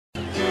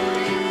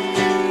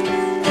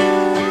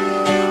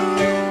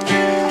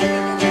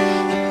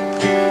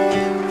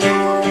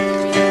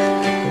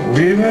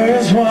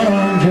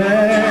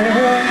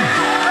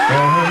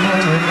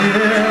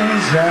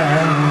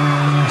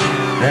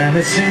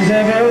it seems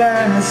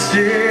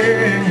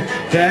everlasting,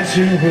 that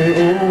you will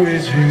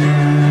always be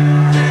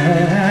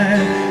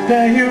mine,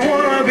 that you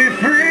wanna be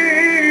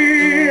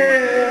free,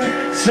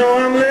 yeah. So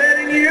I'm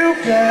letting you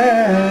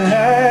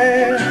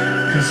fly,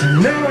 'cause I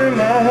know in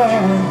my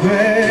heart,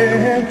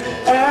 babe,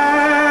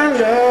 our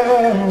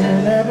love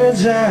will never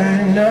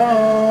die, no.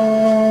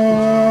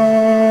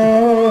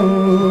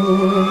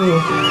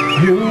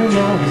 You'll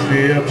always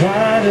be a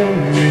part of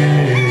me.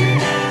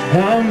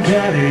 I'm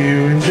proud of you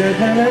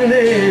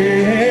indefinitely.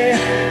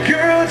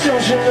 Girl,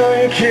 don't you know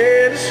you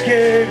can't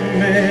escape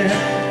me?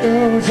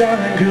 Ooh,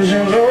 darling, 'cause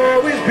you'll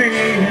always be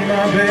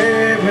my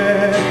baby.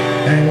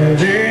 And we'll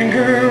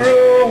linger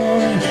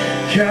on.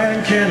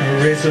 Time can't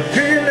erase a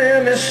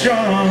feeling that's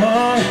strong.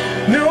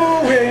 No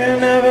way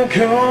you're never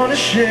gonna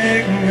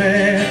shake me.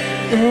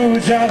 Ooh,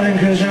 darling,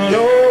 'cause you'll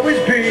always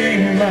be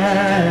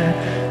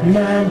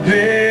my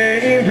baby.